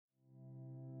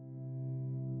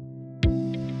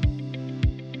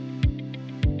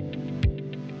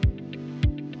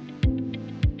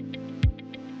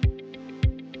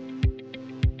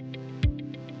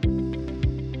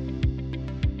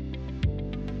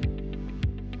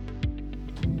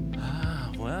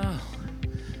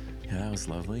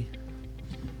feels lovely.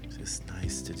 It's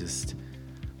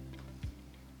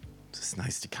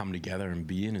nice to come together and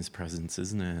be in his presence,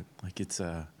 isn't it? Like it's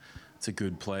a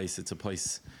good place. It's a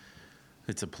place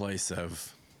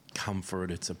of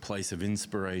comfort. It's a place of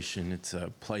inspiration. It's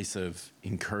a place of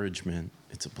encouragement.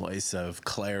 It's a place of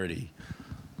clarity.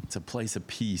 It's a place of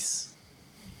peace.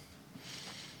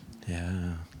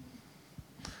 Yeah.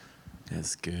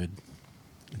 It's good.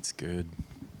 It's good.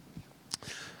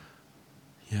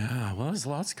 Yeah, well, there's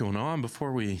lots going on.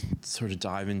 Before we sort of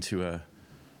dive into a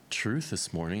truth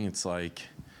this morning, it's like,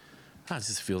 it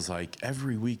just feels like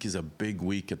every week is a big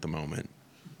week at the moment,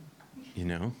 you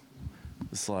know?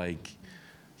 It's like,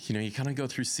 you know, you kind of go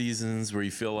through seasons where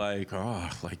you feel like, are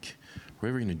we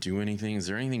ever going to do anything? Is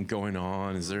there anything going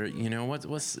on? Is there, you know,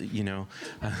 what's, you know?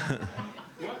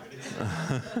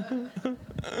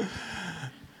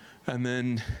 And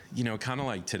then, you know, kind of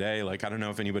like today, like, I don't know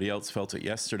if anybody else felt it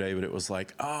yesterday, but it was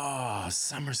like, oh,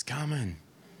 summer's coming.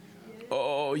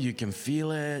 Oh, you can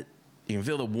feel it. You can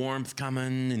feel the warmth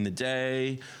coming in the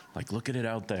day. Like, look at it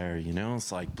out there, you know?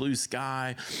 It's like blue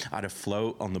sky. I had a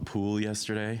float on the pool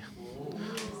yesterday.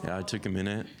 Yeah, I took a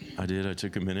minute. I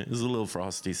took a minute. It was a little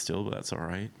frosty still, but that's all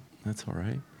right. That's all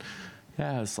right.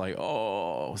 Yeah, it's like,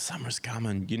 oh, summer's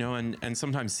coming, you know, and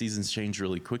sometimes seasons change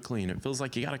really quickly, and it feels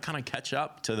like you got to kind of catch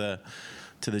up to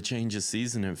the change of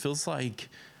season. It feels like,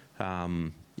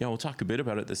 we'll talk a bit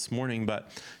about it this morning, but,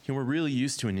 you know, we're really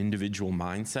used to an individual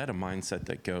mindset, a mindset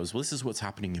that goes, well, this is what's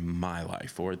happening in my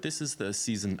life, or this is the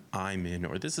season I'm in,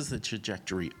 or this is the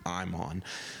trajectory I'm on,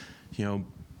 you know,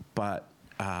 but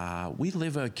we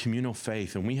live a communal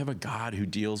faith, and we have a God who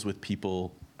deals with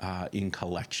people in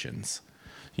collections.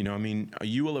 You know, I mean,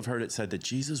 you will have heard it said that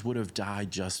Jesus would have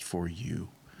died just for you.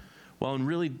 Well, and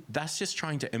really, that's just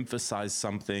trying to emphasize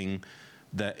something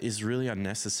that is really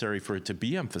unnecessary for it to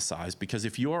be emphasized, because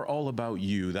if you're all about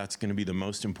you, that's going to be the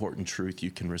most important truth you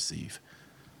can receive.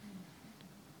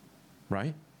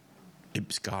 Right?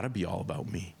 It's got to be all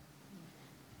about me.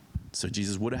 So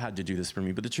Jesus would have had to do this for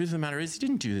me. But the truth of the matter is, he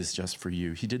didn't do this just for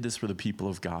you. He did this for the people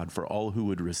of God, for all who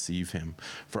would receive him,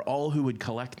 for all who would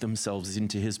collect themselves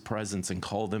into his presence and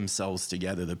call themselves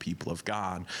together the people of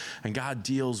God. And God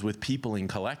deals with people in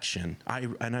collection. I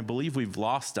believe we've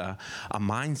lost a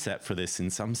mindset for this in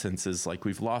some senses. Like,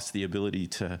 we've lost the ability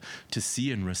to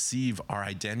see and receive our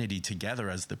identity together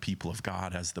as the people of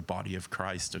God, as the body of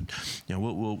Christ. And, you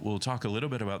know, we'll talk a little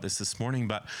bit about this morning,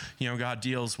 but, you know, God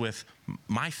deals with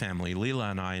my family,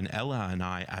 Leela and I, and Ella and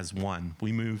I, as one.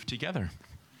 We move together.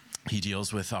 He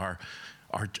deals with our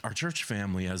church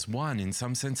family as one. In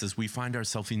some senses, we find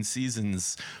ourselves in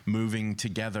seasons moving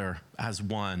together as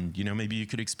one. You know, maybe you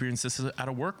could experience this at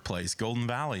a workplace, Golden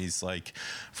Valleys. Like,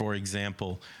 for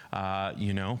example,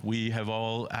 you know, we have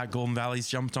all at Golden Valleys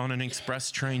jumped on an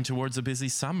express train towards a busy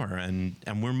summer, and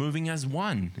we're moving as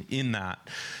one in that.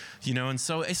 You know, and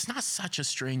so it's not such a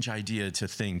strange idea to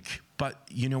think, but,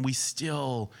 you know, we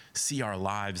still see our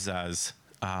lives as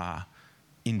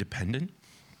independent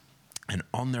and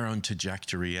on their own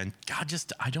trajectory. And God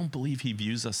I don't believe he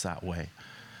views us that way.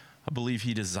 I believe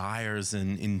he desires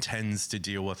and intends to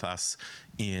deal with us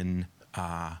in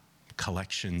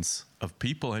collections of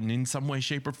people. And in some way,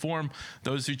 shape, or form,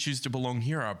 those who choose to belong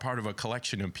here are part of a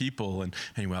collection of people. And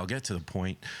anyway, I'll get to the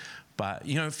point. But,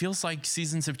 you know, it feels like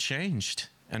seasons have changed.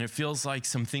 And it feels like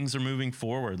some things are moving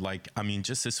forward. Like, I mean,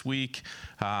 just this week,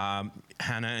 Hannah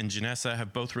and Janessa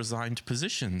have both resigned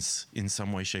positions in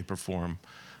some way, shape, or form,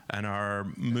 and are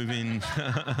moving.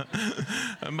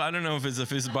 I don't know if it's a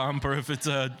fist bump or if it's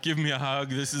a give me a hug.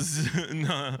 This is,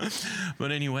 no.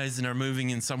 But anyways, and are moving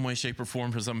in some way, shape, or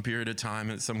form for some period of time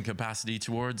at some capacity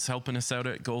towards helping us out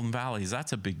at Golden Valleys.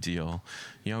 That's a big deal.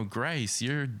 You know, Grace,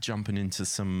 you're jumping into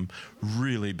some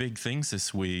really big things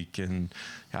this week. And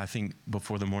I think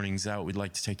before the morning's out, we'd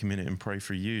like to take a minute and pray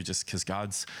for you, just because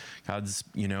God's,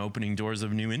 you know, opening doors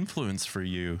of new influence for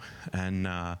you. And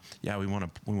we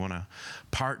want to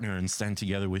partner and stand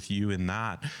together with you in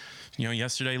that. You know,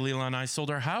 yesterday, Leela and I sold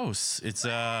our house. It's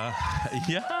yeah,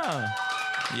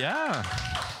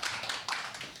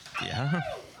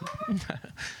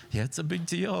 it's a big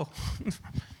deal.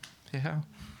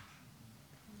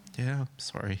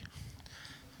 Sorry.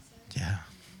 Yeah.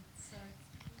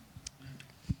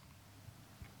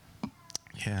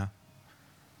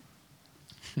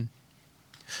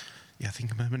 I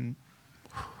think I'm having.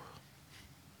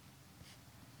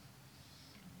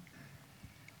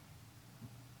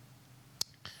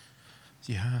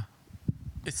 Yeah,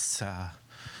 it's a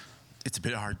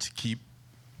bit hard to keep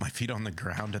my feet on the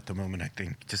ground at the moment. I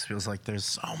think it just feels like there's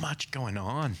so much going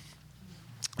on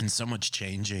and so much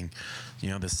changing. You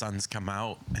know, the sun's come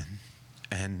out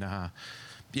and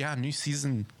yeah, a new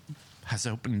season has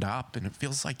opened up, and it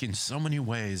feels like in so many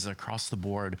ways across the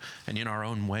board and in our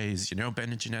own ways. Ben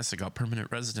and Janessa got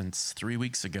permanent residence 3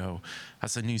 weeks ago.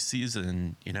 That's a new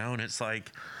season, and it's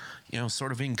like,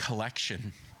 sort of in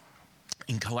collection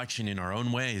in our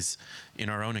own ways, in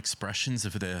our own expressions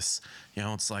of this.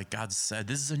 It's like God said,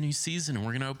 this is a new season and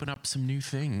we're going to open up some new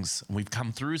things. We've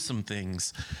come through some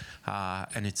things,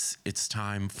 and it's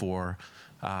time for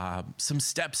some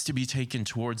steps to be taken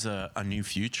towards a new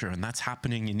future. And that's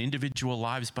happening in individual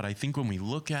lives. But I think when we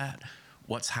look at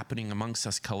what's happening amongst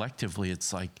us collectively,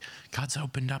 it's like God's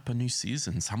opened up a new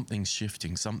season. Something's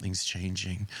shifting, something's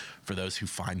changing for those who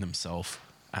find themselves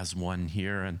as one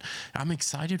here. And I'm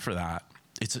excited for that.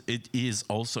 It is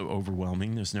also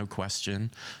overwhelming. There's no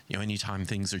question. Anytime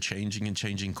things are changing and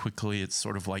changing quickly, it's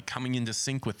sort of like coming into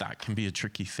sync with that can be a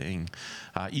tricky thing.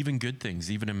 Even good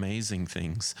things, even amazing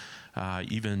things,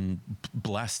 even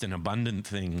blessed and abundant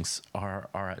things are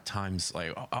at times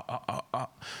like,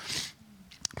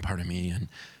 pardon me. And,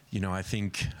 I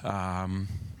think,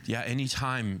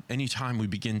 anytime we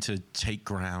begin to take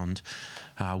ground,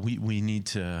 we need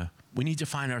to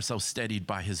find ourselves steadied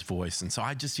by his voice. And so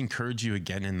I just encourage you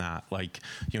again in that,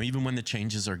 even when the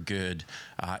changes are good,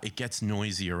 it gets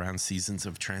noisy around seasons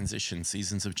of transition,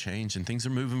 seasons of change, and things are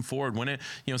moving forward. When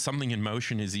something in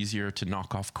motion is easier to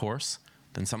knock off course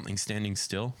than something standing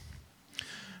still.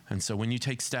 And so when you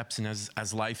take steps and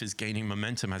as life is gaining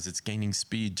momentum, as it's gaining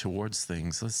speed towards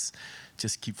things, let's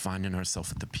just keep finding ourselves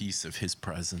at the peace of his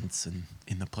presence and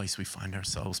in the place we find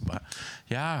ourselves. But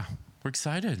yeah, we're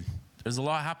excited. There's a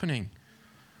lot happening.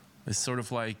 It's sort of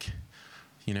like,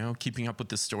 keeping up with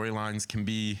the storylines can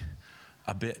be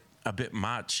a bit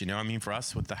much. For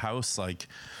us with the house, I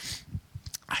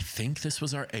think this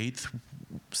was our 8th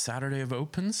Saturday of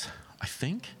opens.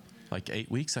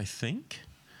 8 weeks. I think.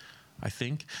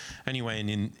 Anyway,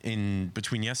 and in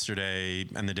between yesterday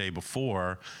and the day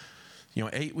before,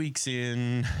 8 weeks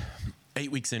in,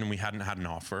 and we hadn't had an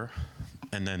offer.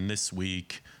 And then this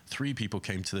week, 3 people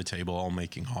came to the table, all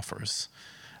making offers.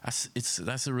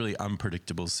 That's a really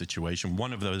unpredictable situation.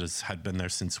 One of those had been there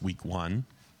since week 1,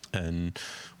 and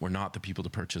were not the people to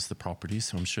purchase the property,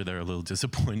 so I'm sure they're a little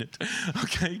disappointed.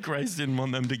 Okay, Christ didn't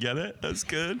want them to get it. That's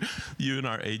good. You and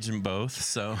our agent both.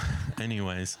 So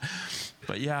anyways,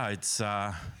 but yeah, it's,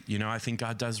 I think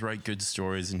God does write good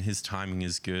stories and his timing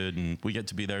is good. And we get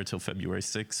to be there till February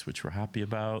 6th, which we're happy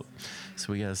about.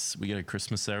 So we get a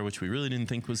Christmas there, which we really didn't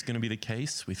think was going to be the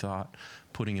case. We thought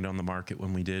putting it on the market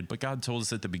when we did. But God told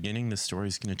us at the beginning, the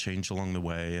story's going to change along the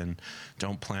way, and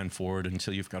don't plan forward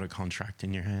until you've got a contract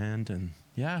in your hand. And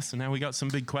yeah, so now we got some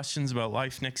big questions about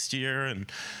life next year. And,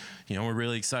 we're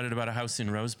really excited about a house in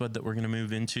Rosebud that we're going to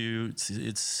move into.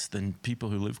 It's the people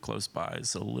who live close by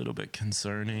is a little bit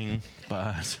concerning,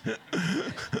 but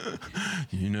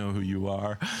you know who you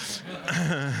are.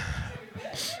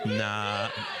 Nah.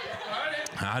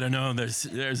 I don't know. There's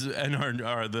and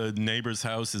the neighbor's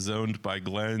house is owned by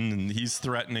Glenn, and he's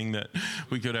threatening that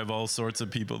we could have all sorts of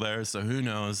people there. So who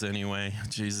knows? Anyway,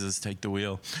 Jesus, take the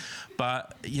wheel.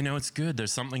 But it's good.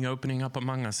 There's something opening up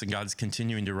among us, and God's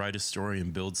continuing to write a story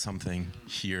and build something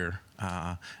here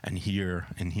and here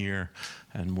and here,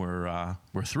 and we're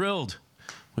thrilled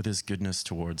with his goodness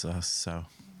towards us. So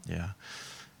yeah.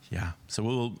 Yeah, so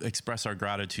we'll express our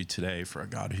gratitude today for a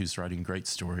God who's writing great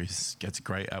stories, gets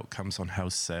great outcomes on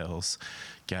house sales,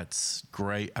 gets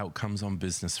great outcomes on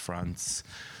business fronts,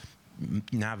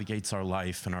 navigates our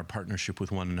life and our partnership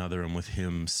with one another and with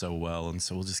him so well. And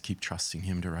so we'll just keep trusting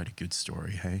him to write a good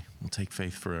story, hey? We'll take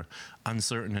faith for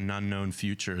uncertain and unknown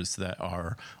futures that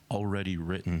are already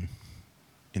written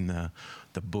in the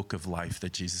book of life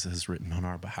that Jesus has written on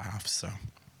our behalf. So,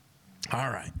 all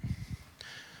right.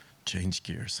 Change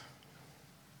gears.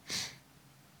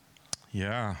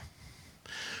 Yeah.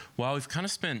 Well, we've kind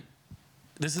of spent,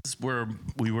 this is where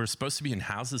we were supposed to be in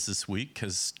houses this week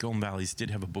because Golden Valleys did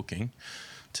have a booking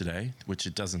today, which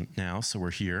it doesn't now, so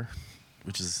we're here,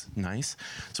 which is nice.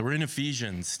 So we're in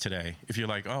Ephesians today. If you're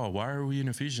like, oh, why are we in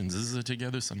Ephesians? This is a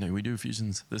Together Sunday. We do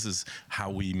Ephesians. This is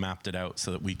how we mapped it out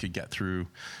so that we could get through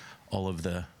all of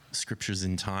the scriptures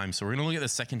in time. So we're going to look at the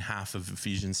second half of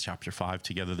Ephesians chapter 5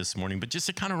 together this morning, but just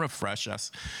to kind of refresh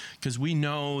us, because we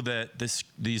know that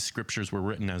these scriptures were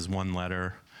written as one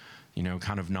letter,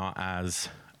 kind of not as,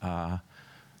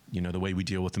 the way we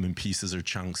deal with them in pieces or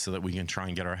chunks so that we can try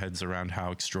and get our heads around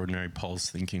how extraordinary Paul's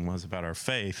thinking was about our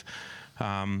faith.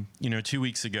 2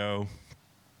 weeks ago,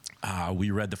 we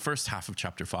read the first half of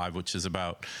chapter 5, which is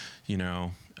about,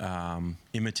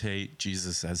 imitate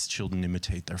Jesus as children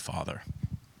imitate their father.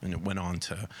 And it went on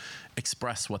to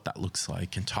express what that looks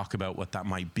like and talk about what that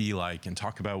might be like and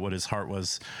talk about what his heart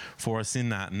was for us in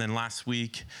that. And then last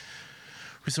week,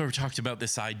 we sort of talked about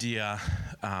this idea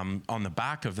on the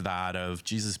back of that of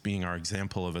Jesus being our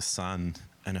example of a son,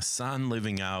 and a son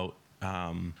living out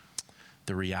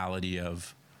the reality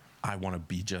of, I want to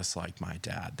be just like my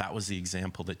dad. That was the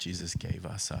example that Jesus gave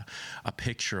us, a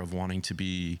picture of wanting to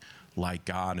be like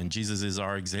God. And Jesus is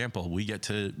our example. We get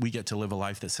to live a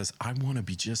life that says, I want to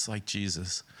be just like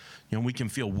Jesus. You know, we can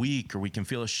feel weak, or we can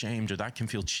feel ashamed, or that can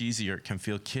feel cheesy, or it can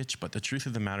feel kitsch. But the truth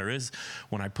of the matter is,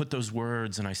 when I put those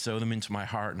words and I sow them into my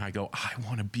heart and I go, I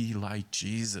want to be like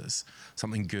Jesus,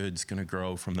 something good's going to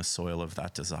grow from the soil of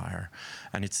that desire.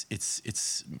 And it's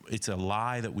a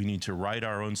lie that we need to write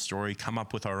our own story, come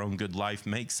up with our own good life,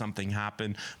 make something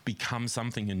happen, become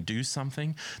something and do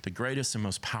something. The greatest and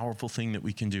most powerful thing that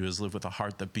we can do is live with a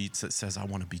heart that beats, that says, I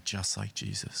want to be just like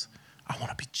Jesus. I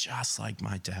want to be just like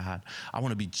my dad. I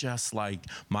want to be just like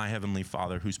my Heavenly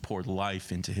Father, who's poured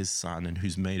life into his son and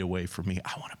who's made a way for me.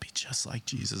 I want to be just like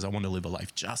Jesus. I want to live a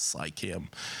life just like him.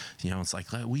 You know, it's like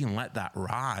we can let that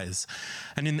rise.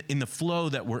 And in the flow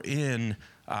that we're in,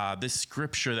 this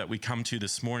scripture that we come to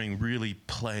this morning really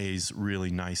plays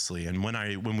really nicely. And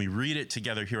when we read it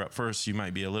together here at first, you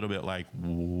might be a little bit like,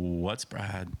 what's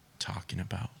Brad talking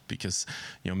about? Because,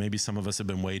 you know, maybe some of us have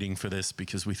been waiting for this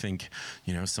because we think,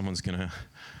 you know, someone's going to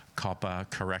cop a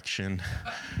correction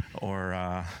or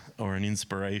an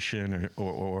inspiration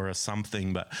or a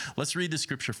something. But let's read the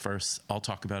scripture first. I'll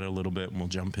talk about it a little bit and we'll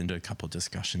jump into a couple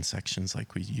discussion sections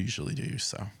like we usually do.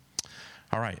 So,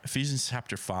 all right, Ephesians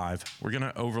chapter 5. We're going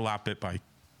to overlap it by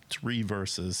two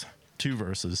verses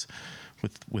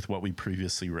with what we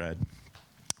previously read.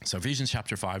 So Ephesians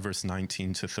chapter 5, verse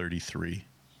 19 to 33.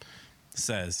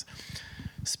 Says,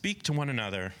 speak to one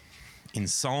another in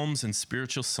psalms and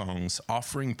spiritual songs,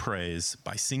 offering praise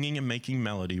by singing and making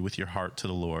melody with your heart to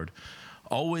the Lord,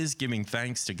 always giving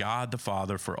thanks to God the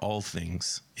Father for all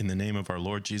things in the name of our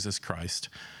Lord Jesus Christ,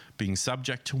 being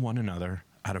subject to one another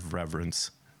out of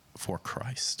reverence for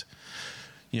Christ.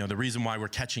 You know, the reason why we're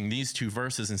catching these two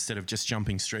verses instead of just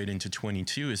jumping straight into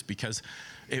 22 is because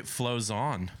it flows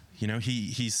on. You know,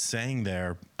 he's saying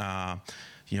there,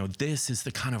 you know, this is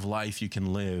the kind of life you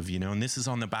can live, you know, and this is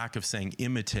on the back of saying,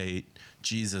 imitate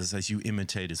Jesus as you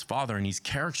imitate his Father. And he's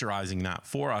characterizing that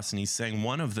for us. And he's saying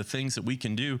one of the things that we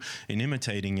can do in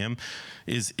imitating him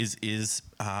is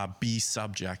be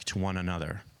subject to one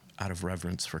another out of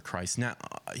reverence for Christ. Now,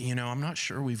 you know, I'm not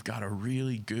sure we've got a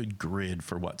really good grid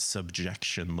for what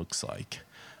subjection looks like.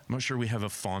 I'm not sure we have a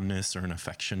fondness or an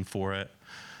affection for it.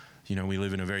 You know, we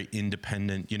live in a very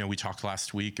independent, you know, we talked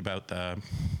last week about the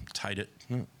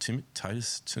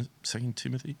Titus, 2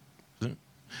 Timothy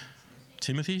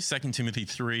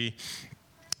 3,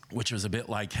 which was a bit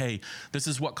like, hey, this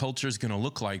is what culture is going to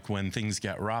look like when things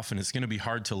get rough, and it's going to be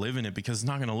hard to live in it because it's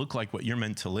not going to look like what you're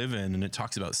meant to live in. And it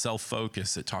talks about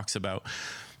self-focus. It talks about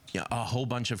a whole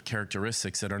bunch of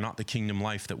characteristics that are not the kingdom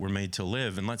life that we're made to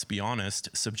live. And let's be honest,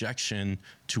 subjection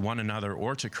to one another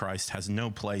or to Christ has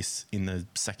no place in the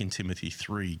 2 Timothy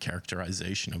 3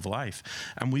 characterization of life.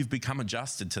 And we've become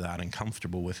adjusted to that and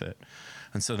comfortable with it.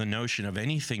 And so the notion of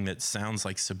anything that sounds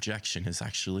like subjection is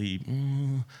actually,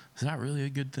 is that really a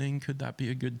good thing? Could that be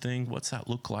a good thing? What's that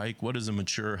look like? What does a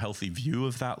mature, healthy view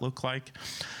of that look like?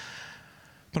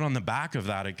 But on the back of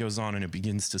that, it goes on and it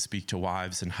begins to speak to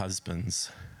wives and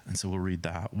husbands. And so we'll read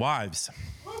that. Wives,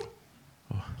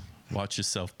 watch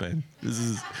yourself, Ben.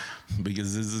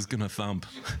 Because this is going to thump.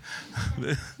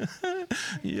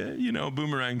 Yeah, you know,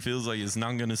 boomerang feels like it's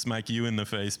not going to smack you in the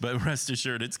face, but rest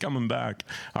assured, it's coming back.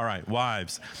 All right,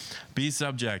 wives, be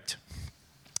subject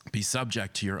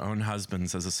to your own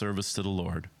husbands as a service to the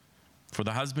Lord. For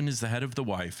the husband is the head of the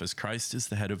wife, as Christ is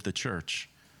the head of the church,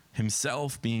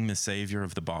 himself being the Savior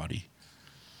of the body.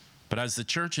 But as the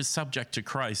church is subject to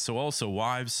Christ, so also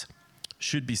wives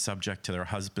should be subject to their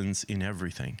husbands in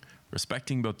everything,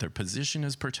 respecting both their position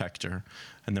as protector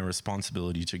and their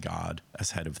responsibility to God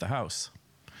as head of the house.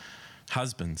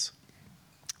 Husbands,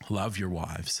 love your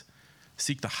wives.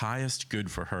 Seek the highest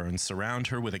good for her and surround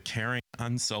her with a caring,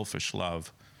 unselfish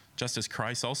love, just as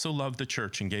Christ also loved the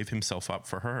church and gave himself up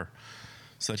for her,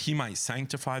 so that he might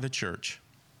sanctify the church,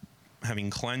 having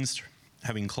cleansed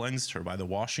her by the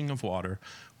washing of water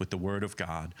with the word of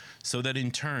God, so that in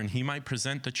turn he might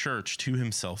present the church to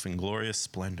himself in glorious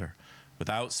splendor,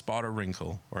 without spot or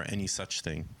wrinkle or any such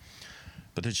thing,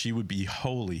 but that she would be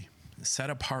holy,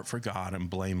 set apart for God and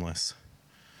blameless.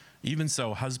 Even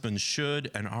so, husbands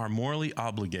should and are morally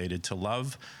obligated to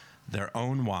love their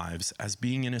own wives as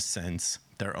being, in a sense,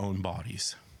 their own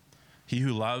bodies. He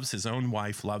who loves his own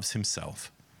wife loves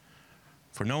himself.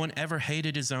 For no one ever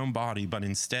hated his own body, but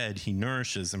instead he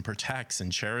nourishes and protects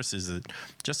and cherishes it,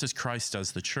 just as Christ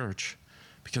does the church,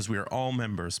 because we are all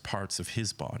members, parts of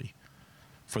his body.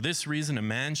 For this reason, a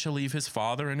man shall leave his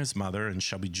father and his mother and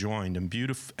shall be joined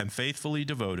and faithfully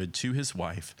devoted to his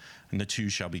wife, and the two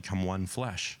shall become one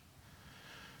flesh.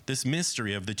 This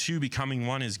mystery of the two becoming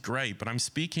one is great, but I'm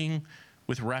speaking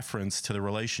with reference to the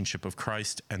relationship of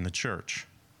Christ and the church.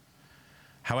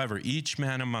 However, each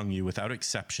man among you, without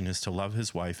exception, is to love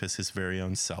his wife as his very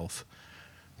own self,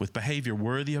 with behavior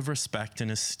worthy of respect and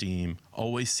esteem,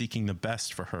 always seeking the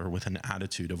best for her with an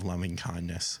attitude of loving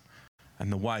kindness.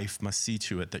 And the wife must see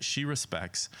to it that she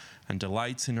respects and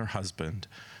delights in her husband,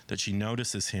 that she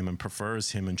notices him and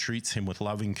prefers him and treats him with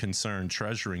loving concern,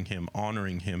 treasuring him,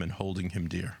 honoring him, and holding him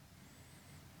dear.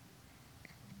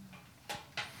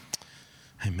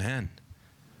 Amen.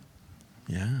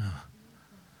 Yeah.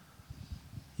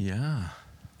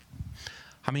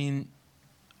 I mean,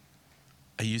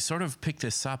 you sort of pick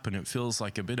this up and it feels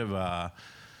like a bit of a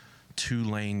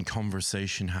two-lane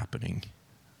conversation happening.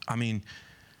 I mean,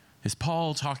 is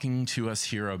Paul talking to us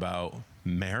here about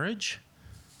marriage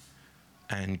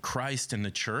and Christ and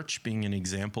the church being an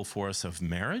example for us of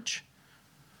marriage?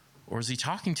 Or is he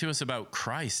talking to us about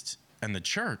Christ and the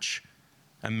church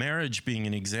and marriage being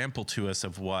an example to us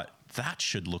of what that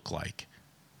should look like?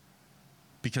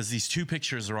 Because these two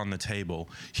pictures are on the table.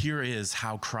 Here is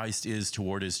how Christ is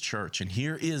toward his church, and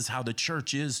here is how the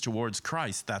church is towards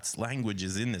Christ. That's language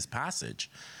is in this passage.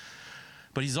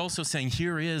 But he's also saying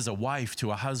here is a wife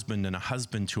to a husband and a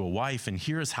husband to a wife, and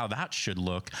here's how that should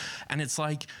look. And it's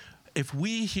like, if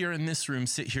we here in this room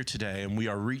sit here today and we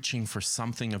are reaching for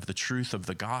something of the truth of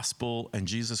the gospel and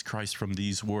Jesus Christ from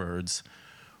these words,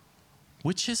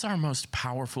 which is our most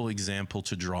powerful example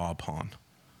to draw upon?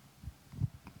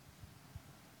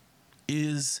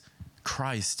 Is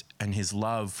Christ and his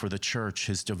love for the church,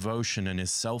 his devotion and his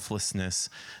selflessness,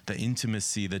 the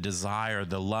intimacy, the desire,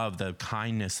 the love, the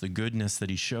kindness, the goodness that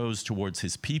he shows towards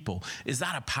his people, is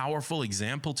that a powerful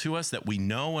example to us that we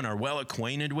know and are well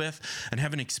acquainted with and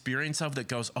have an experience of that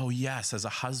goes, oh yes, as a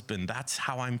husband, that's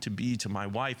how I'm to be to my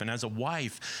wife. And as a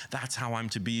wife, that's how I'm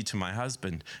to be to my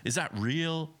husband. Is that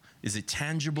real? Is it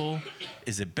tangible?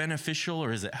 Is it beneficial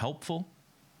or is it helpful?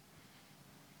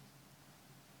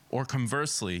 Or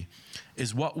conversely,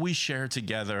 is what we share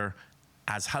together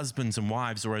as husbands and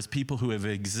wives or as people who have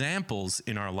examples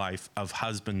in our life of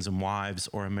husbands and wives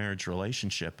or a marriage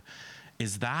relationship,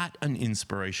 is that an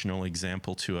inspirational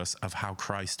example to us of how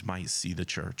Christ might see the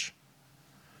church?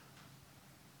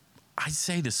 I'd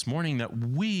say this morning that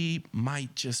we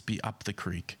might just be up the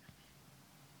creek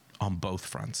on both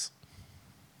fronts.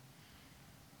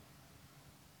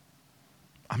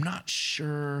 I'm not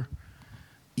sure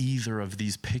either of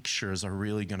these pictures are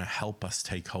really going to help us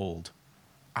take hold,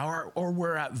 or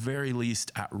we're at very least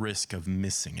at risk of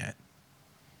missing it.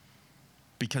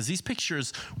 Because these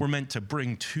pictures were meant to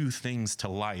bring two things to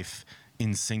life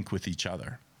in sync with each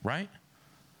other, right?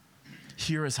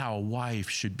 Here is how a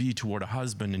wife should be toward a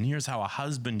husband, and here's how a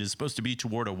husband is supposed to be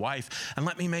toward a wife. And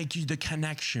let me make you the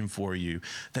connection for you,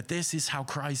 that this is how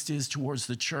Christ is towards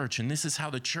the church, and this is how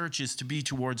the church is to be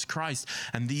towards Christ.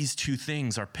 And these two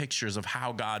things are pictures of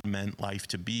how God meant life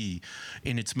to be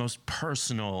in its most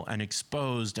personal and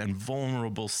exposed and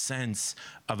vulnerable sense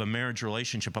of a marriage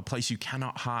relationship, a place you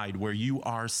cannot hide, where you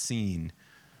are seen,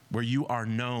 where you are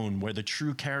known, where the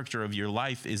true character of your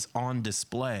life is on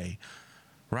display,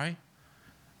 right?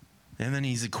 And then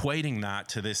he's equating that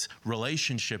to this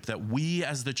relationship that we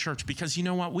as the church, because you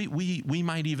know what, we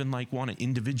might even like want to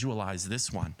individualize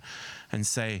this one and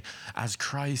say, as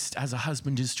Christ, as a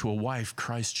husband is to a wife,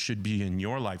 Christ should be in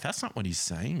your life. That's not what he's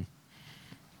saying.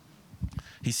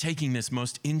 He's taking this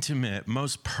most intimate,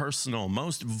 most personal,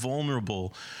 most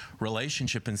vulnerable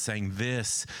relationship and saying,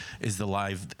 this is the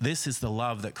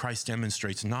love that Christ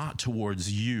demonstrates, not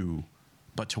towards you,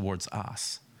 but towards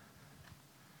us.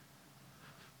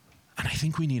 And I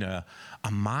think we need a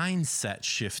mindset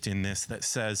shift in this that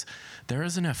says there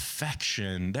is an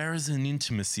affection, there is an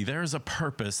intimacy, there is a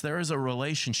purpose, there is a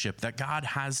relationship that God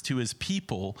has to his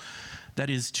people that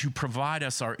is to provide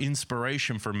us our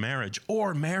inspiration for marriage.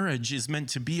 Or marriage is meant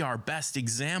to be our best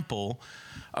example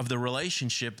of the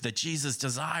relationship that Jesus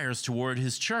desires toward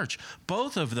his church.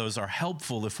 Both of those are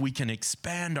helpful if we can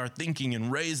expand our thinking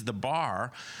and raise the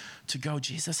bar to go,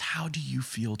 Jesus, how do you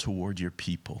feel toward your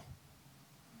people?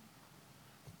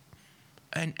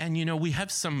 And you know, we have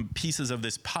some pieces of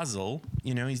this puzzle.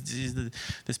 You know,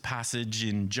 this passage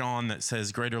in John that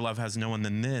says, greater love has no one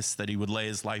than this, that he would lay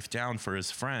his life down for his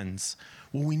friends.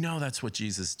 Well, we know that's what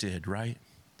Jesus did, right?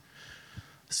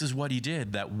 This is what he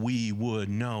did, that we would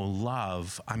know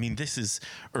love. I mean, this is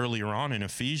earlier on in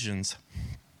Ephesians.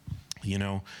 You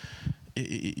know,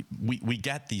 we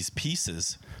get these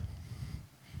pieces.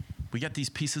 We get these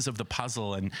pieces of the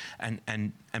puzzle,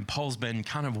 and Paul's been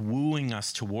kind of wooing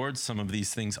us towards some of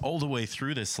these things all the way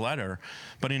through this letter.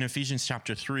 But in Ephesians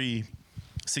chapter 3,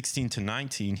 16 to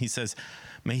 19, he says,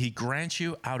 may he grant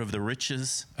you out of the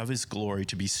riches of his glory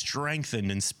to be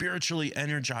strengthened and spiritually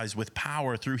energized with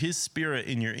power through his Spirit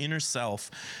in your inner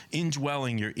self,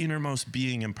 indwelling your innermost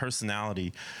being and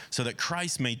personality, so that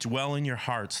Christ may dwell in your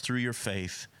hearts through your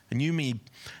faith. And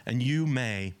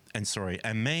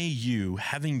may you,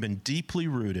 having been deeply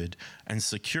rooted and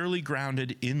securely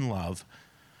grounded in love,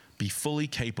 be fully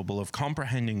capable of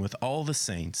comprehending with all the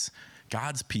saints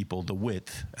God's people, the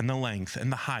width and the length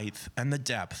and the height and the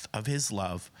depth of his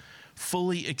love,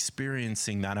 fully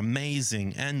experiencing that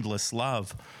amazing, endless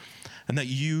love, and that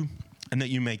you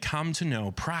may come to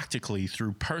know practically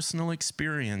through personal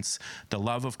experience the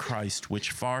love of Christ,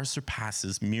 which far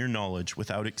surpasses mere knowledge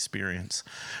without experience,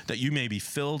 that you may be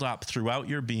filled up throughout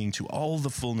your being to all the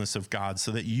fullness of God,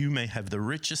 so that you may have the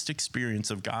richest experience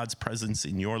of God's presence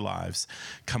in your lives,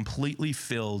 completely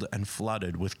filled and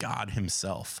flooded with God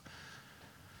himself.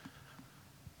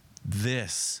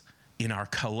 This, in our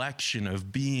collection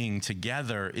of being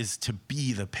together, is to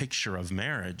be the picture of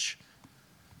marriage.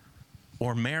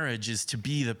 Or marriage is to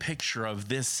be the picture of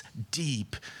this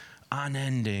deep,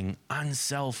 unending,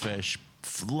 unselfish,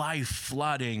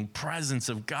 life-flooding presence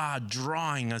of God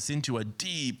drawing us into a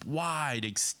deep, wide,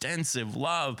 extensive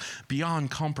love beyond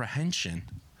comprehension.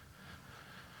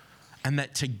 And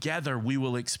that together we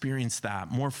will experience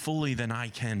that more fully than I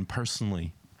can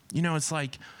personally. You know, it's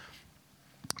like,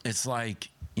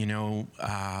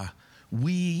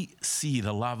 we see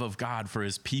the love of God for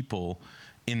his people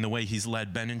in the way he's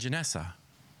led Ben and Janessa.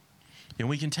 And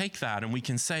we can take that and we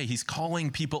can say he's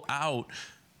calling people out.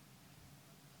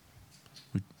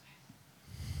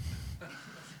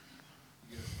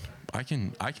 I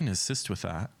can assist with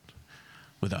that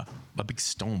with a big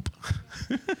stomp.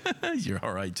 You're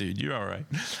all right, dude. You're all right.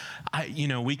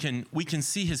 We can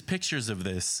see his pictures of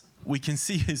this. We can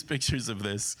see his pictures of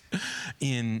this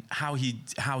in how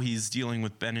he's dealing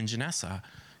with Ben and Janessa.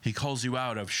 He calls you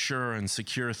out of sure and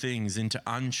secure things into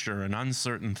unsure and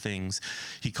uncertain things.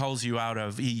 He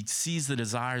sees the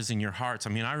desires in your hearts. I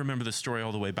mean, I remember the story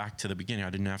all the way back to the beginning. I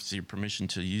didn't have to see permission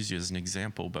to use you as an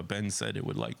example, but Ben said it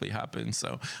would likely happen,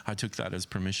 so I took that as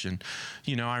permission.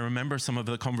 You know, I remember some of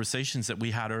the conversations that we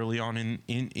had early on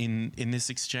in this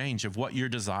exchange of what your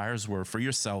desires were for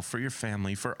yourself, for your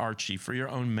family, for Archie, for your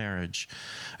own marriage.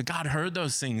 God heard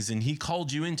those things, and he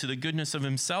called you into the goodness of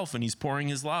himself, and he's pouring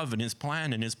his love and his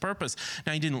plan and his purpose.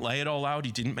 Now, he didn't lay it all out.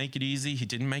 He didn't make it easy. He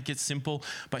didn't make it simple,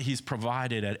 but he's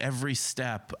provided at every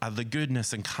step of the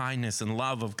goodness and kindness and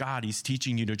love of God. He's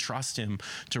teaching you to trust him,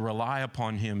 to rely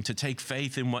upon him, to take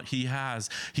faith in what he has.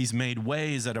 He's made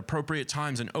ways at appropriate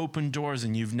times and opened doors,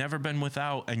 and you've never been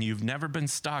without, and you've never been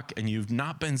stuck, and you've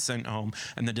not been sent home,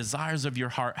 and the desires of your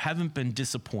heart haven't been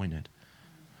disappointed.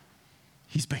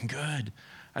 He's been good.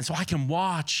 And so I can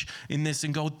watch in this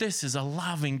and go, this is a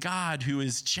loving God who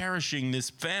is cherishing this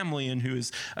family and who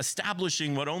is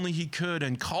establishing what only he could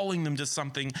and calling them to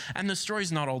something. And the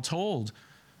story's not all told.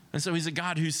 And so he's a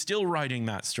God who's still writing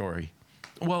that story.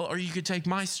 Well, or you could take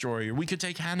my story, or we could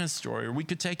take Hannah's story, or we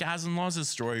could take Az and Loz's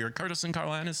story, or Curtis and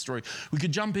Carlana's story. We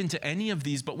could jump into any of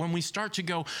these, but when we start to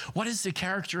go, what is the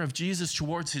character of Jesus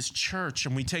towards his church?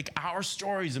 And we take our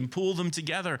stories and pull them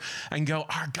together and go,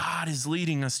 our God is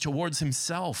leading us towards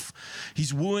himself.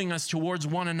 He's wooing us towards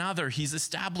one another. He's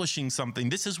establishing something.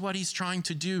 This is what he's trying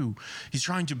to do. He's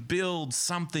trying to build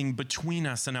something between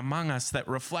us and among us that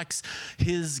reflects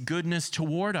his goodness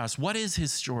toward us. What is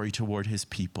his story toward his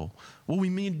people? Well,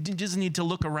 we just need to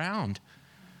look around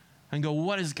and go,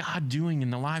 what is God doing in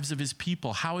the lives of his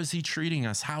people? How is he treating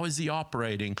us? How is he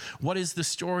operating? What is the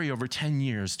story over 10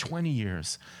 years, 20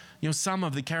 years? You know, some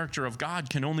of the character of God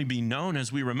can only be known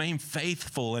as we remain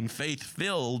faithful and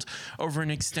faith-filled over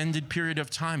an extended period of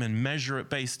time and measure it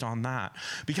based on that.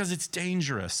 Because it's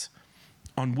dangerous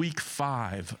on week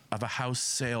 5 of a house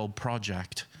sale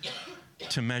project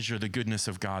to measure the goodness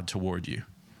of God toward you.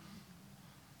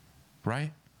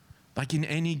 Right? Like in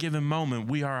any given moment,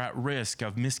 we are at risk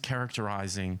of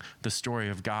mischaracterizing the story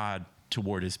of God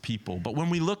toward his people. But when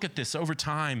we look at this over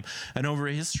time and over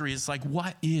history, it's like,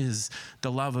 what is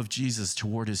the love of Jesus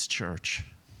toward his church?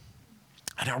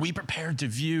 And are we prepared to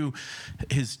view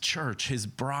his church, his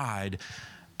bride,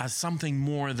 as something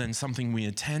more than something we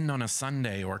attend on a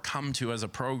Sunday or come to as a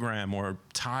program or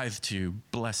tithe to?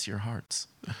 Bless your hearts.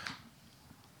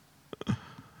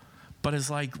 but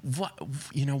is like,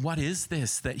 what is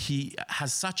this that he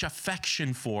has such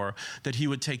affection for, that he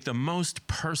would take the most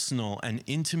personal and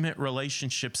intimate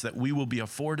relationships that we will be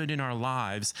afforded in our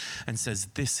lives and says,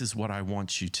 this is what I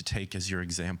want you to take as your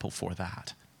example for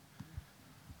that.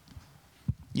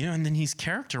 And then he's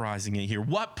characterizing it here.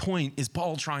 What point is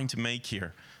Paul trying to make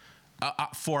here?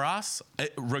 For us,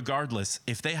 regardless,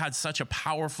 if they had such a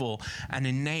powerful and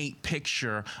innate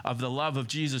picture of the love of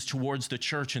Jesus towards the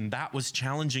church, and that was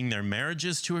challenging their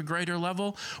marriages to a greater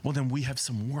level, well, then we have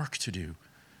some work to do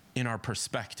in our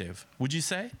perspective. Would you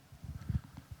say?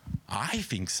 I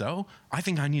think so. I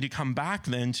think I need to come back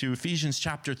then to Ephesians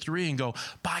chapter 3 and go,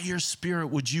 by your Spirit,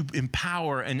 would you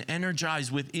empower and energize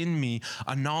within me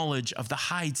a knowledge of the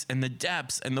heights and the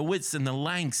depths and the widths and the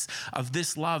lengths of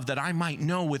this love, that I might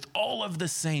know with all of the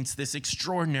saints this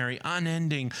extraordinary,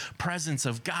 unending presence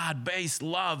of God-based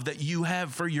love that you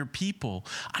have for your people.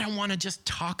 I don't want to just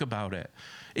talk about it.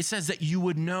 It says that you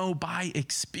would know by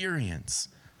experience.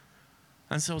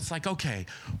 And so it's like, okay,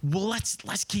 well,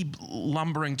 let's keep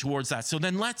lumbering towards that. So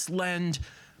then let's lend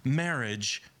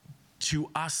marriage to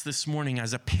us this morning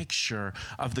as a picture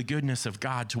of the goodness of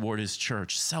God toward his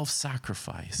church,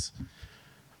 self-sacrifice.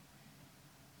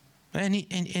 And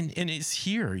it's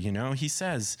here, he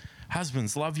says,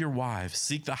 husbands, love your wives,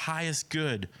 seek the highest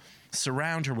good,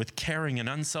 surround her with caring and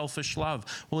unselfish love.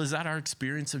 Well, is that our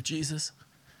experience of Jesus?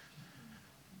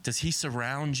 Does he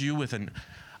surround you with an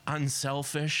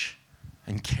unselfish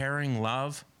and caring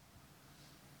love?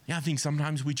 Yeah, I think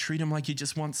sometimes we treat him like he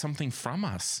just wants something from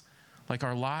us, like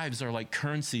our lives are like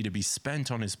currency to be spent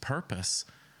on his purpose.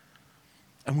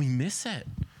 And we miss it,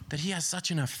 that he has such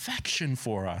an affection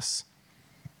for us.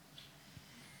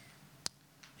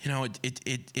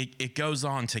 It goes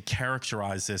on to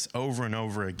characterize this over and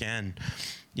over again,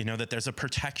 that there's a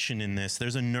protection in this,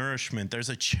 there's a nourishment, there's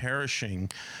a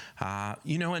cherishing,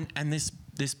 and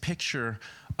this picture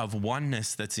of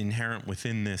oneness that's inherent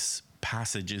within this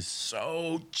passage is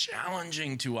so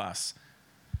challenging to us.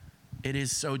 It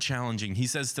is so challenging. He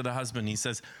says to the husband, he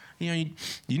says, you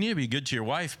need to be good to your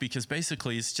wife, because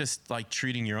basically it's just like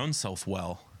treating your own self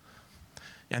well.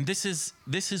 And this is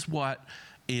what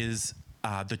is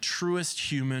the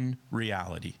truest human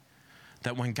reality.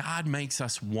 That when God makes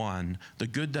us one, the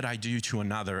good that I do to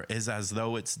another is as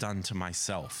though it's done to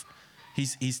myself.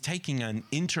 He's taking an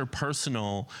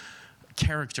interpersonal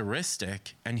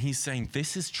characteristic and he's saying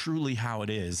this is truly how it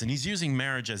is. And he's using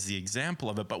marriage as the example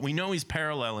of it, but we know he's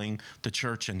paralleling the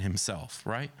church and himself,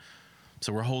 right?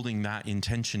 So we're holding that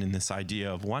intention in this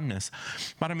idea of oneness.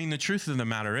 But I mean, the truth of the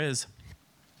matter is,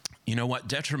 what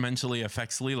detrimentally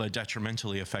affects Leela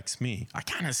detrimentally affects me. I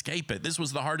can't escape it. This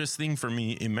was the hardest thing for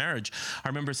me in marriage. I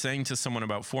remember saying to someone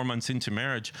about 4 months into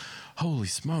marriage, holy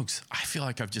smokes, I feel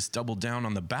like I've just doubled down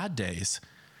on the bad days,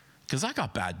 because I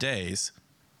got bad days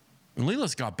and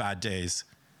Leela's got bad days.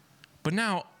 But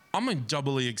now I'm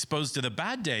doubly exposed to the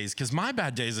bad days because my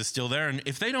bad days are still there. And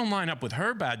if they don't line up with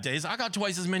her bad days, I got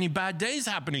twice as many bad days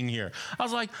happening here. I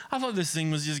thought this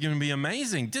thing was just going to be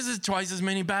amazing. This is twice as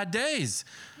many bad days.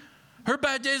 Her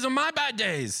bad days are my bad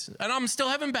days, and I'm still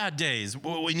having bad days.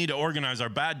 Well, we need to organize our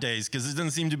bad days because there doesn't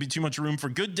seem to be too much room for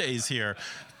good days here.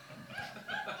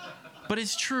 But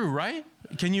it's true, right?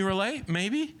 Can you relate?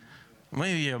 Maybe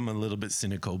I'm a little bit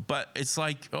cynical, but it's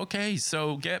like, okay,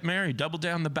 so get married, double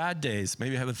down the bad days.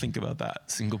 Maybe have a think about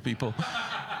that, single people.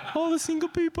 All the single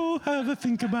people, have a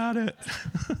think about it.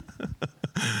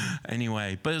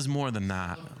 Anyway, but it's more than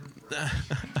that.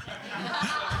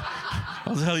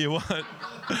 I'll tell you what,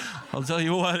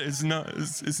 it's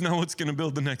not what's going to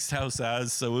build the next house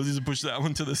as, so we'll just push that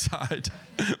one to the side.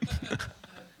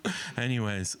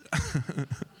 Anyways.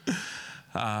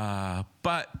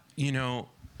 But,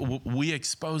 we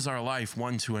expose our life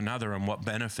one to another, and what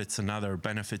benefits another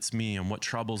benefits me, and what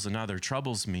troubles another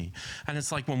troubles me. And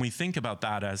it's like when we think about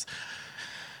that as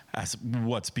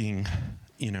what's being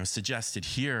suggested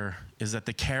here is that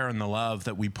the care and the love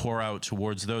that we pour out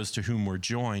towards those to whom we're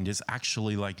joined is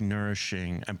actually like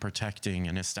nourishing and protecting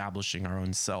and establishing our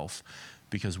own self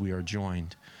because we are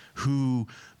joined. Who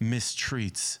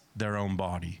mistreats their own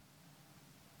body?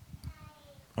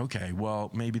 Okay, well,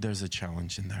 maybe there's a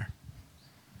challenge in there.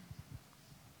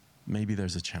 We'll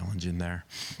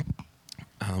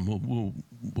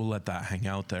let that hang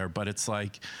out there, but it's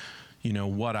like,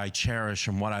 what I cherish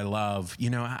and what I love,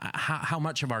 how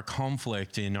much of our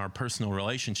conflict in our personal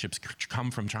relationships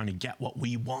come from trying to get what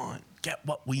we want, get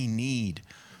what we need.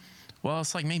 Well,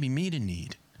 it's like maybe meet a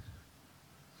need.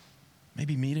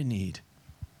 Maybe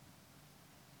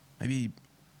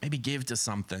give to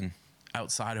something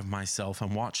outside of myself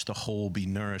and watch the whole be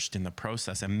nourished in the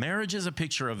process. And marriage is a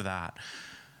picture of that.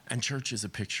 And church is a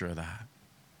picture of that.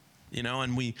 You know,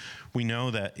 and we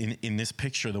know that in this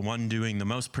picture, the one doing the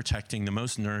most protecting, the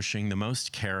most nourishing, the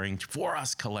most caring for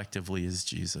us collectively is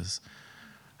Jesus.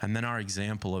 And then our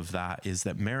example of that is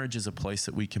that marriage is a place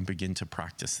that we can begin to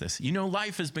practice this. You know,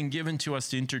 life has been given to us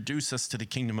to introduce us to the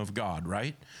kingdom of God,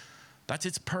 right? That's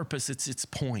its purpose, it's its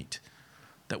point.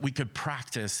 That we could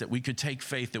practice, that we could take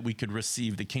faith, that we could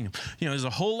receive the kingdom. You know, there's a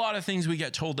whole lot of things we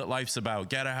get told that life's about.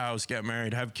 Get a house, get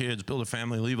married, have kids, build a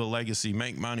family, leave a legacy,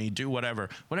 make money, do whatever.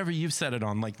 Whatever you've set it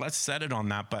on, like, let's set it on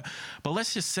that. But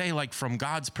let's just say, like, from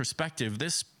God's perspective,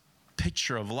 this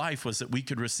picture of life was that we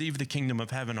could receive the kingdom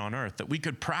of heaven on earth, that we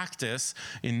could practice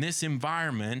in this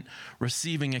environment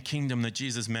receiving a kingdom that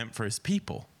Jesus meant for his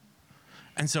people.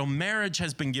 And so marriage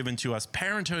has been given to us,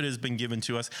 parenthood has been given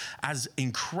to us as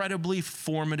incredibly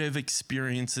formative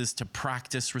experiences to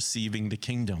practice receiving the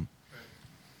kingdom.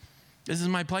 This is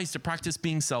my place to practice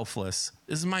being selfless.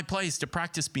 This is my place to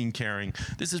practice being caring.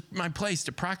 This is my place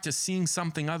to practice seeing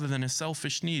something other than a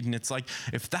selfish need. And it's like,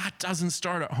 if that doesn't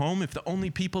start at home, if the only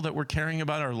people that we're caring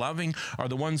about are loving are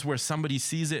the ones where somebody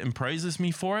sees it and praises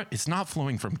me for it, it's not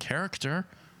flowing from character.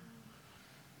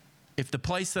 If the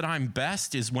place that I'm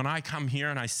best is when I come here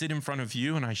and I sit in front of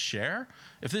you and I share,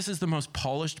 if this is the most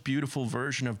polished, beautiful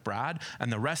version of Brad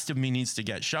and the rest of me needs to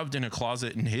get shoved in a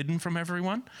closet and hidden from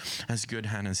everyone, as good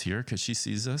Hannah's here because she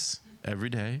sees us every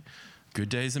day, good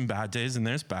days and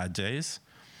there's bad days.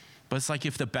 But it's like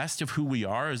if the best of who we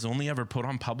are is only ever put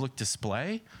on public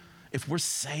display, if we're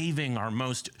saving our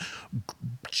most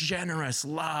generous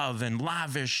love and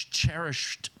lavish,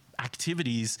 cherished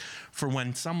activities for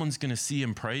when someone's going to see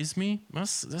and praise me,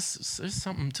 there's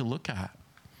something to look at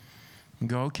and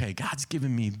go, okay, God's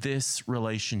given me this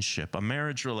relationship, a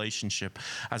marriage relationship,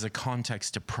 as a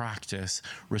context to practice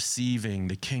receiving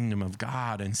the kingdom of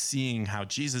God and seeing how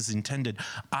Jesus intended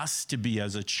us to be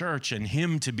as a church and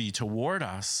him to be toward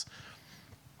us.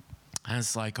 And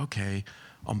it's like, okay,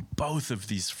 on both of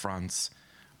these fronts,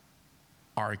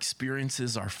 our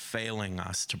experiences are failing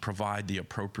us to provide the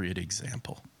appropriate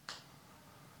example.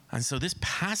 And so this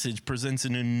passage presents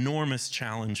an enormous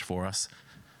challenge for us,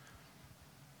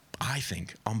 I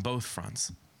think, on both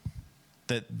fronts.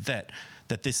 That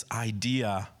this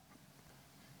idea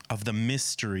of the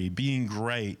mystery being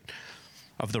great,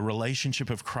 of the relationship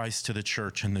of Christ to the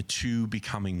church and the two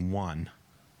becoming one,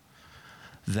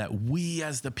 that we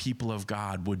as the people of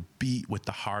God would beat with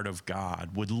the heart of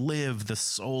God, would live the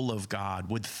soul of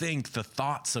God, would think the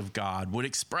thoughts of God, would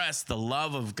express the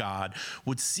love of God,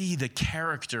 would see the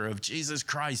character of Jesus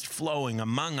Christ flowing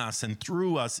among us and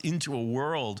through us into a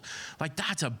world. Like,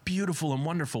 that's a beautiful and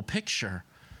wonderful picture.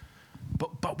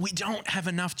 But we don't have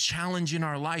enough challenge in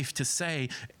our life to say,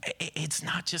 it's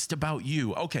not just about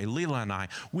you. Okay, Leela and I,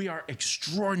 we are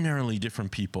extraordinarily different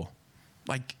people.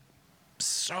 Like,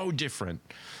 so different.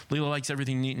 Leela likes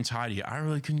everything neat and tidy. I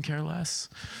really couldn't care less.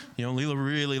 You know, Leela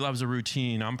really loves a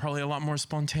routine. I'm probably a lot more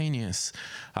spontaneous.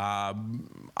 Anyway,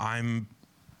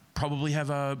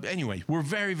 we're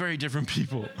very, very different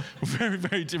people. We're very,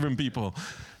 very different people.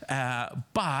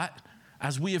 But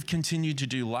as we have continued to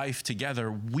do life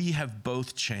together, we have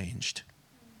both changed.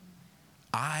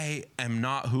 I am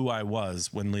not who I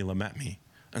was when Leela met me.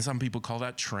 And some people call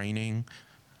that training.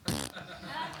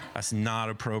 That's not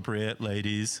appropriate,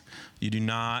 ladies. You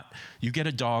get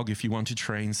a dog if you want to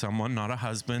train someone, not a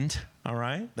husband, all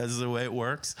right? That's the way it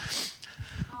works.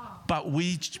 But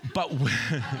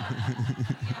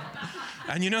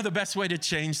and you know the best way to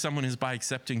change someone is by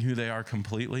accepting who they are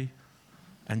completely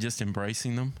and just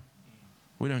embracing them.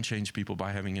 We don't change people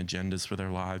by having agendas for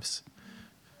their lives.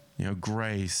 You know,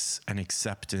 grace and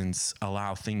acceptance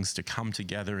allow things to come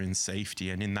together in safety,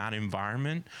 and in that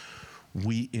environment,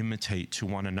 we imitate to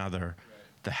one another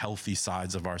the healthy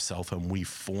sides of ourselves, and we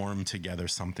form together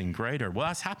something greater. Well,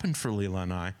 that's happened for Leela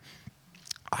and I.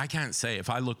 I can't say, if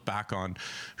I look back on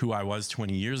who I was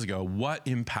 20 years ago, what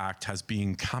impact has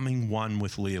becoming one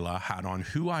with Leela had on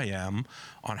who I am,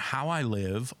 on how I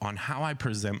live, on how I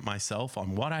present myself,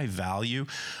 on what I value.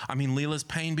 I mean, Leela's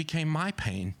pain became my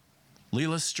pain.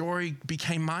 Leela's story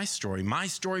became my story. My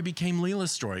story became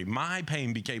Leela's story. My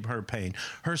pain became her pain.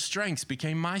 Her strengths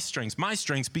became my strengths. My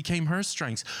strengths became her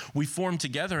strengths. We formed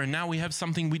together, and now we have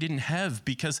something we didn't have,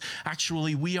 because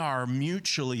actually we are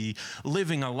mutually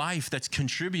living a life that's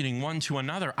contributing one to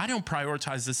another. I don't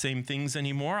prioritize the same things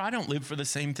anymore. I don't live for the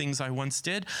same things I once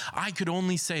did. I could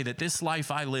only say that this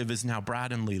life I live is now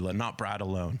Brad and Leela, not Brad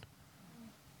alone.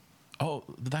 Oh,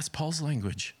 that's Paul's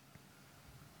language.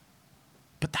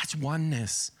 But that's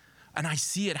oneness. And I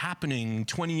see it happening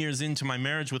 20 years into my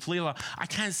marriage with Leela. I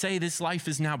can't say this life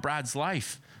is now Brad's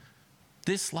life.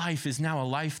 This life is now a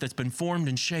life that's been formed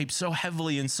and shaped so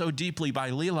heavily and so deeply by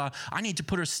Leela. I need to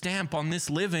put her stamp on this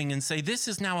living and say, this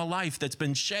is now a life that's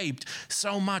been shaped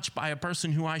so much by a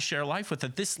person who I share life with,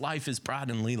 that this life is Brad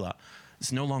and Leela.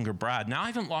 It's no longer Brad. Now, I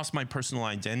haven't lost my personal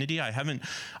identity. I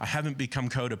haven't become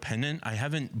codependent. I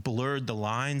haven't blurred the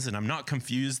lines, and I'm not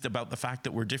confused about the fact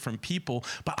that we're different people,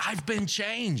 but I've been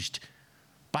changed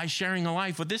by sharing a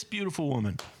life with this beautiful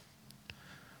woman.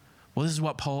 Well, this is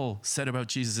what Paul said about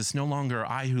Jesus. It's no longer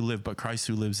I who live, but Christ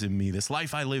who lives in me. This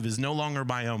life I live is no longer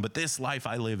my own, but this life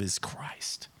I live is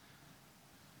Christ.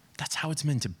 That's how it's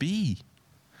meant to be.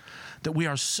 That we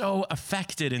are so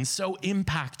affected and so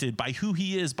impacted by who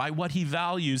he is, by what he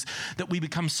values, that we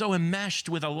become so enmeshed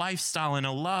with a lifestyle and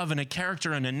a love and a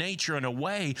character and a nature and a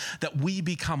way that we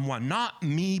become one. Not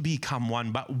me become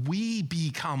one, but we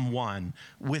become one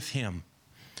with him.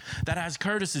 That as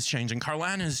Curtis has changed and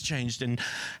Carlana has changed and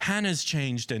Hannah's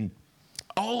changed and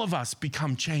all of us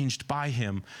become changed by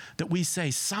him, that we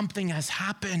say something has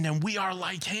happened and we are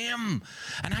like him.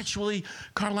 And actually,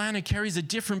 Carlana carries a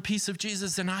different piece of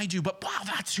Jesus than I do, but wow,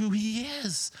 that's who he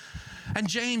is. And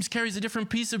James carries a different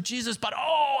piece of Jesus, but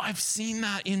oh, I've seen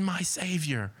that in my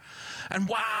Savior. And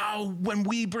wow, when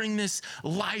we bring this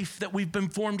life that we've been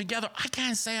formed together, I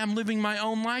can't say I'm living my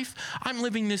own life. I'm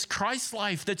living this Christ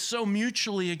life that's so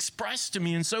mutually expressed to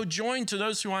me and so joined to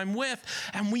those who I'm with.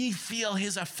 And we feel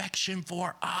his affection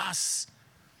for us.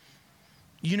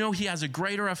 You know, he has a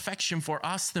greater affection for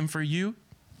us than for you.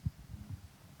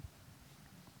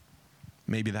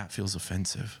 Maybe that feels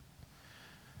offensive.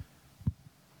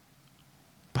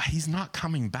 But he's not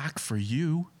coming back for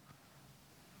you.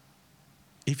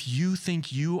 If you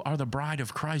think you are the bride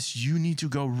of Christ, you need to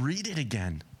go read it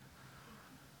again.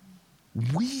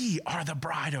 We are the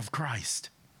bride of Christ.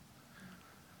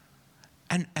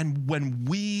 And when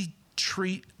we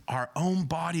treat our own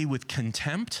body with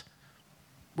contempt,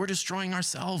 we're destroying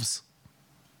ourselves.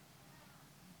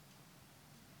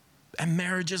 And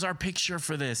marriage is our picture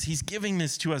for this. He's giving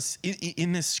this to us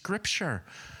in this scripture.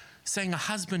 Saying a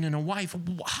husband and a wife,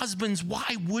 husbands,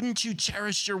 why wouldn't you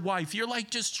cherish your wife? You're like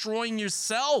destroying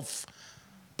yourself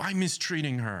by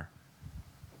mistreating her.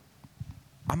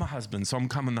 I'm a husband, so I'm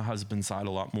coming the husband side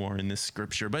a lot more in this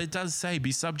scripture. But it does say,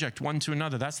 be subject one to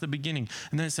another. That's the beginning.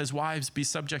 And then it says, wives, be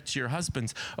subject to your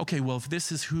husbands. Okay, well, if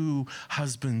this is who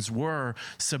husbands were,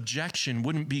 subjection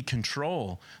wouldn't be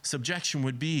control. Subjection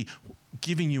would be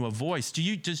giving you a voice.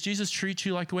 Does Jesus treat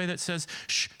you like a way that says,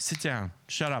 shh, sit down,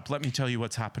 shut up, let me tell you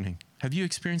what's happening? Have you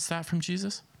experienced that from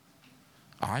Jesus?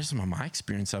 I just have my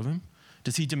experience of him.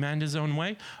 Does he demand his own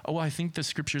way? Oh, well, I think the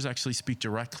scriptures actually speak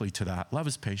directly to that. Love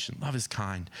is patient, love is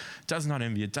kind, does not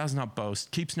envy, it does not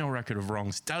boast, keeps no record of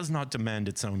wrongs, does not demand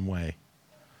its own way.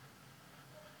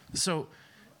 So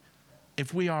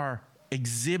if we are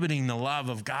exhibiting the love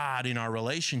of God in our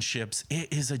relationships,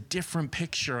 it is a different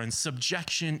picture, and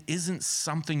subjection isn't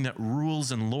something that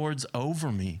rules and lords over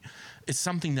me. It's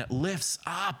something that lifts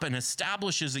up and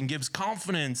establishes and gives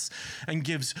confidence and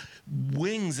gives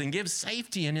wings and gives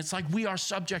safety. And it's like we are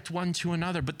subject one to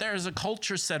another. But there is a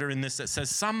culture setter in this that says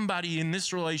somebody in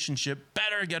this relationship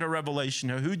better get a revelation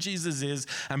of who Jesus is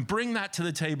and bring that to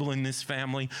the table in this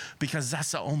family, because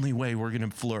that's the only way we're going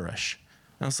to flourish.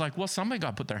 And it's like, well, somebody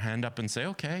got to put their hand up and say,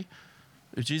 okay,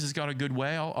 if Jesus got a good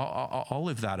way, I'll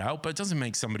live that out. But it doesn't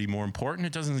make somebody more important.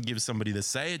 It doesn't give somebody the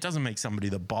say. It doesn't make somebody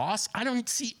the boss. I don't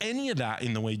see any of that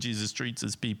in the way Jesus treats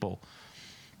his people.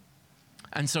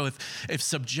 And so if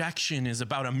subjection is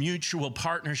about a mutual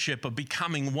partnership of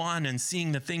becoming one and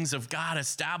seeing the things of God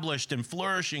established and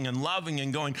flourishing and loving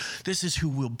and going, this is who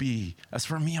we'll be. As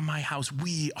for me and my house,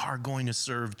 we are going to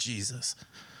serve Jesus.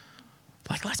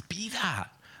 Like, let's be that.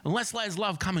 And let's let his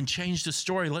love come and change the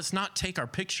story. Let's not take our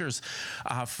pictures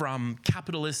from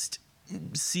capitalist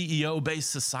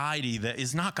CEO-based society that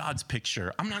is not God's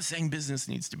picture. I'm not saying business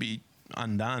needs to be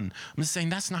undone. I'm just saying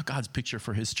that's not God's picture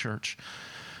for his church.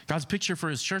 God's picture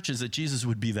for his church is that Jesus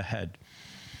would be the head.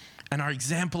 And our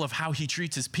example of how he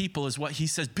treats his people is what he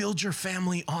says, build your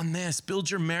family on this, build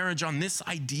your marriage on this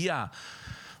idea.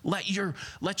 Let your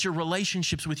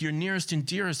relationships with your nearest and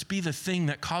dearest be the thing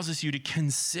that causes you to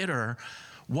consider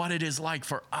what it is like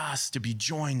for us to be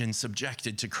joined and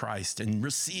subjected to Christ and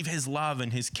receive his love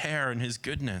and his care and his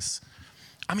goodness.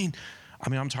 I mean,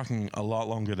 I'm talking a lot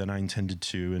longer than I intended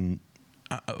to,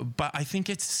 but I think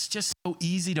it's just so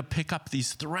easy to pick up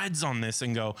these threads on this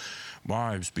and go,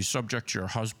 wives, be subject to your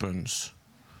husbands.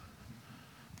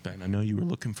 Ben, I know you were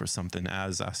looking for something.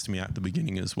 Az asked me at the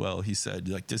beginning as well. He said,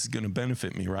 like, this is going to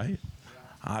benefit me, right?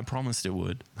 Yeah. I promised it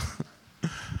would.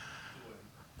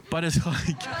 But it's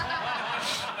like...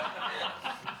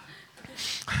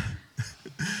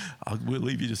 we'll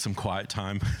leave you to some quiet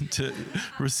time to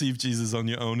receive Jesus on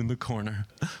your own in the corner.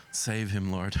 Save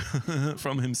him, Lord,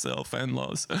 from himself and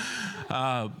laws.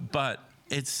 But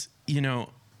it's,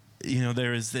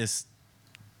 there is this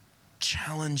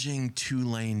challenging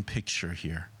two-lane picture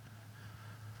here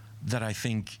that I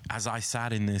think as I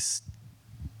sat in this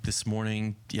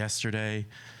morning, yesterday,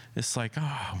 it's like,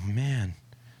 oh man,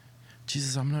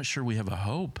 Jesus, I'm not sure we have a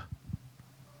hope.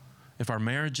 If our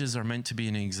marriages are meant to be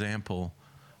an example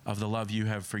of the love you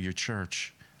have for your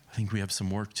church, I think we have some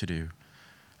work to do.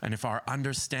 And if our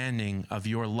understanding of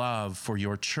your love for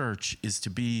your church is to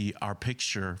be our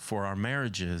picture for our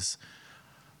marriages,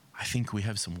 I think we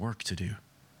have some work to do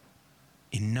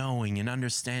in knowing, in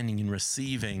understanding, in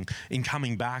receiving, in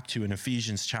coming back to in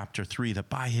Ephesians chapter 3, that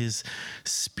by his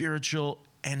spiritual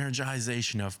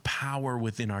energization of power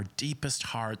within our deepest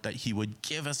heart, that he would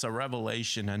give us a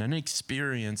revelation and an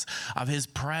experience of his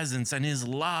presence and his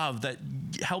love that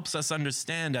helps us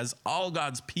understand, as all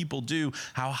God's people do,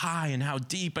 how high and how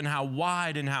deep and how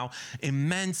wide and how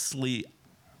immensely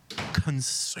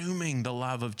consuming the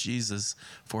love of Jesus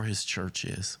for his church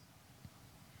is.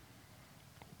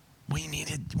 We need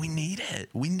it. We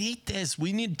need this.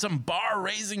 We need some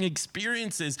bar-raising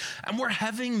experiences, and we're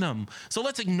having them. So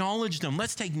let's acknowledge them.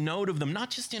 Let's take note of them, not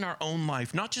just in our own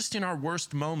life, not just in our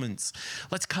worst moments.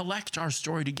 Let's collect our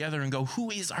story together and go,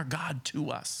 who is our God to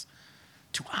us?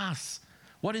 To us.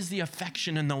 What is the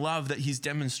affection and the love that he's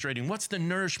demonstrating? What's the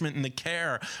nourishment and the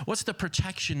care? What's the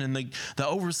protection and the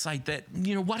oversight that,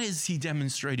 what is he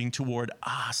demonstrating toward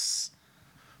us,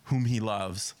 whom he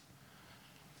loves?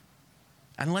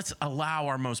 And let's allow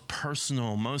our most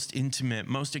personal, most intimate,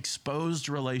 most exposed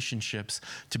relationships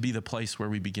to be the place where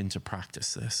we begin to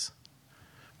practice this,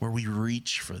 where we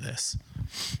reach for this.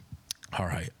 All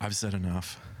right, I've said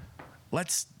enough.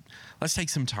 Let's take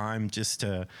some time just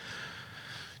to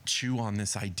chew on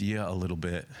this idea a little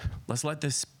bit. Let's let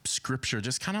this scripture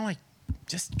just kind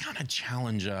of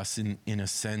challenge us in a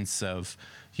sense of,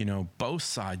 both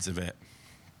sides of it.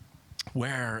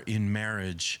 Where in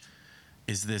marriage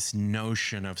is this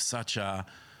notion of such a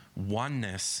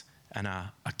oneness and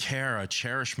a care, a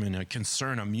cherishment, a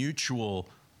concern, a mutual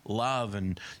love.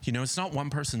 And, it's not one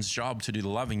person's job to do the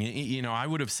loving. I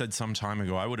would have said some time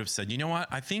ago, you know what?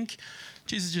 I think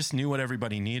Jesus just knew what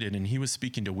everybody needed, and he was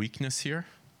speaking to weakness here.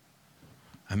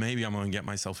 And maybe I'm going to get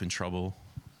myself in trouble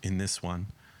in this one.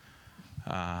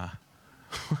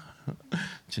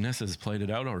 Janessa's played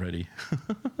it out already.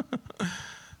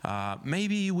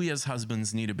 Maybe we as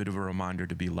husbands need a bit of a reminder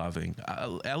to be loving.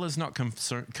 Ella's not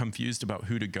confused about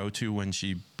who to go to when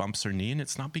she bumps her knee, and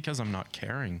it's not because I'm not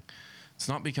caring. It's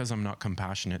not because I'm not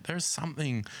compassionate. There's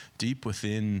something deep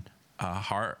within a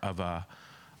heart of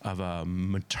a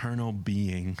maternal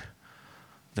being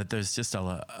that there's just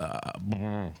Ella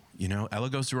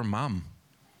goes to her mom.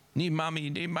 Need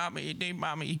mommy.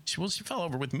 She fell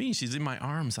over with me. She's in my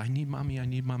arms. I need mommy. I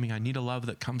need a love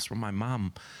that comes from my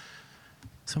mom.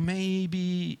 So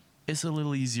maybe it's a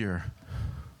little easier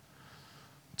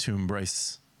to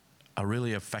embrace a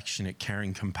really affectionate,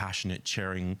 caring, compassionate,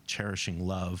 cherishing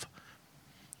love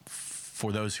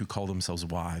for those who call themselves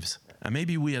wives. And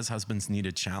maybe we as husbands need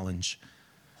a challenge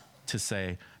to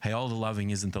say, hey, all the loving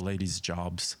isn't the ladies'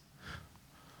 jobs.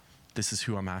 This is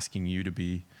who I'm asking you to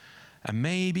be. And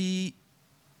maybe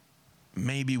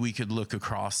we could look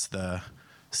across the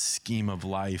scheme of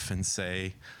life and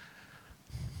say,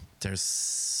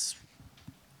 there's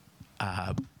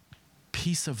a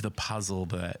piece of the puzzle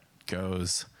that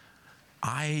goes,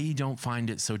 I don't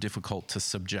find it so difficult to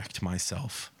subject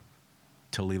myself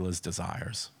to Leela's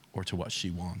desires or to what she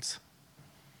wants.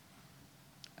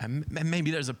 And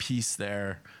maybe there's a piece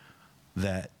there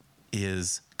that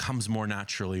comes more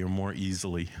naturally or more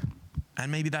easily.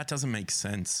 And maybe that doesn't make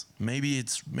sense. Maybe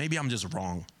I'm just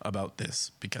wrong about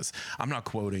this because I'm not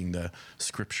quoting the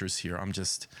scriptures here.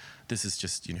 This is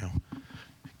just,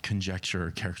 conjecture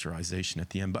or characterization at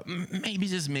the end. But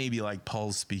maybe like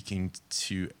Paul's speaking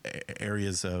to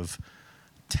areas of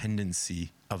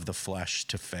tendency of the flesh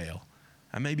to fail.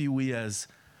 And maybe we as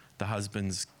the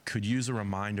husbands could use a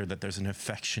reminder that there's an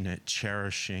affectionate,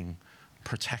 cherishing,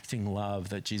 protecting love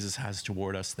that Jesus has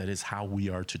toward us that is how we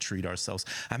are to treat ourselves.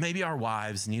 And maybe our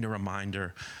wives need a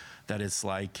reminder that it's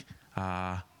like,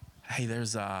 hey,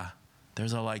 there's a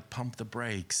like pump the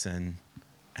brakes and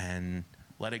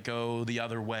let it go the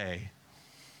other way,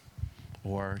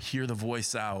 or hear the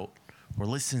voice out, or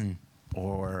listen,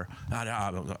 or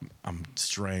I'm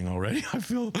straying already. I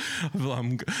feel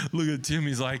I'm look at Tim.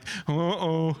 He's like,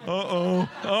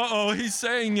 he's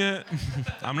saying it.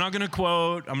 I'm not gonna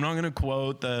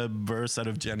quote the verse out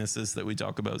of Genesis that we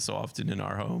talk about so often in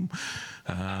our home.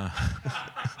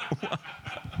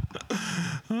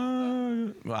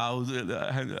 Well,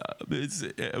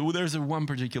 there's one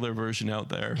particular version out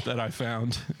there that I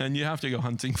found, and you have to go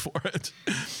hunting for it.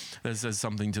 That says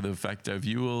something to the effect of,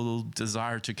 "You will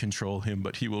desire to control him,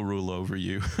 but he will rule over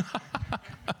you."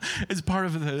 It's part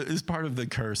of the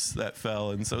curse that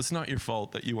fell, and so it's not your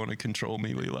fault that you want to control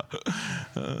me,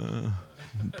 Leela.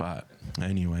 But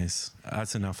anyways,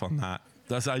 that's enough on that.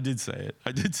 I did say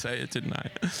it, didn't I?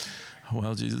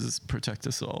 Well, Jesus, protect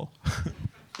us all.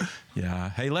 Yeah.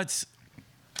 Hey, let's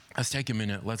take a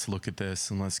minute. Let's look at this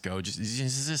and let's go.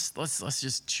 Let's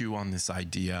just chew on this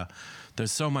idea.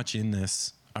 There's so much in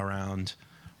this around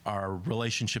our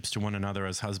relationships to one another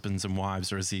as husbands and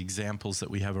wives, or as the examples that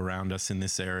we have around us in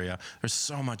this area. There's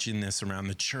so much in this around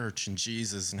the church and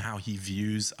Jesus and how he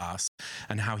views us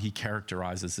and how he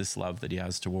characterizes this love that he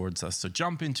has towards us. So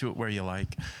jump into it where you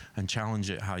like and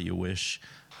challenge it how you wish.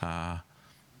 Yeah.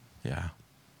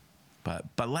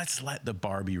 But let's let the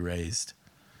bar be raised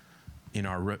in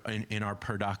our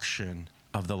production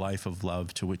of the life of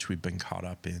love to which we've been caught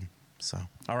up in. So,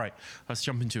 all right, let's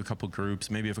jump into a couple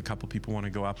groups. Maybe if a couple people want to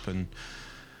go up and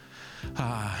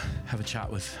have a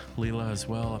chat with Leela as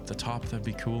well up the top, that'd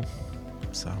be cool.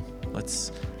 So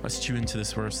let's chew into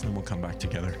this verse and then we'll come back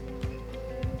together.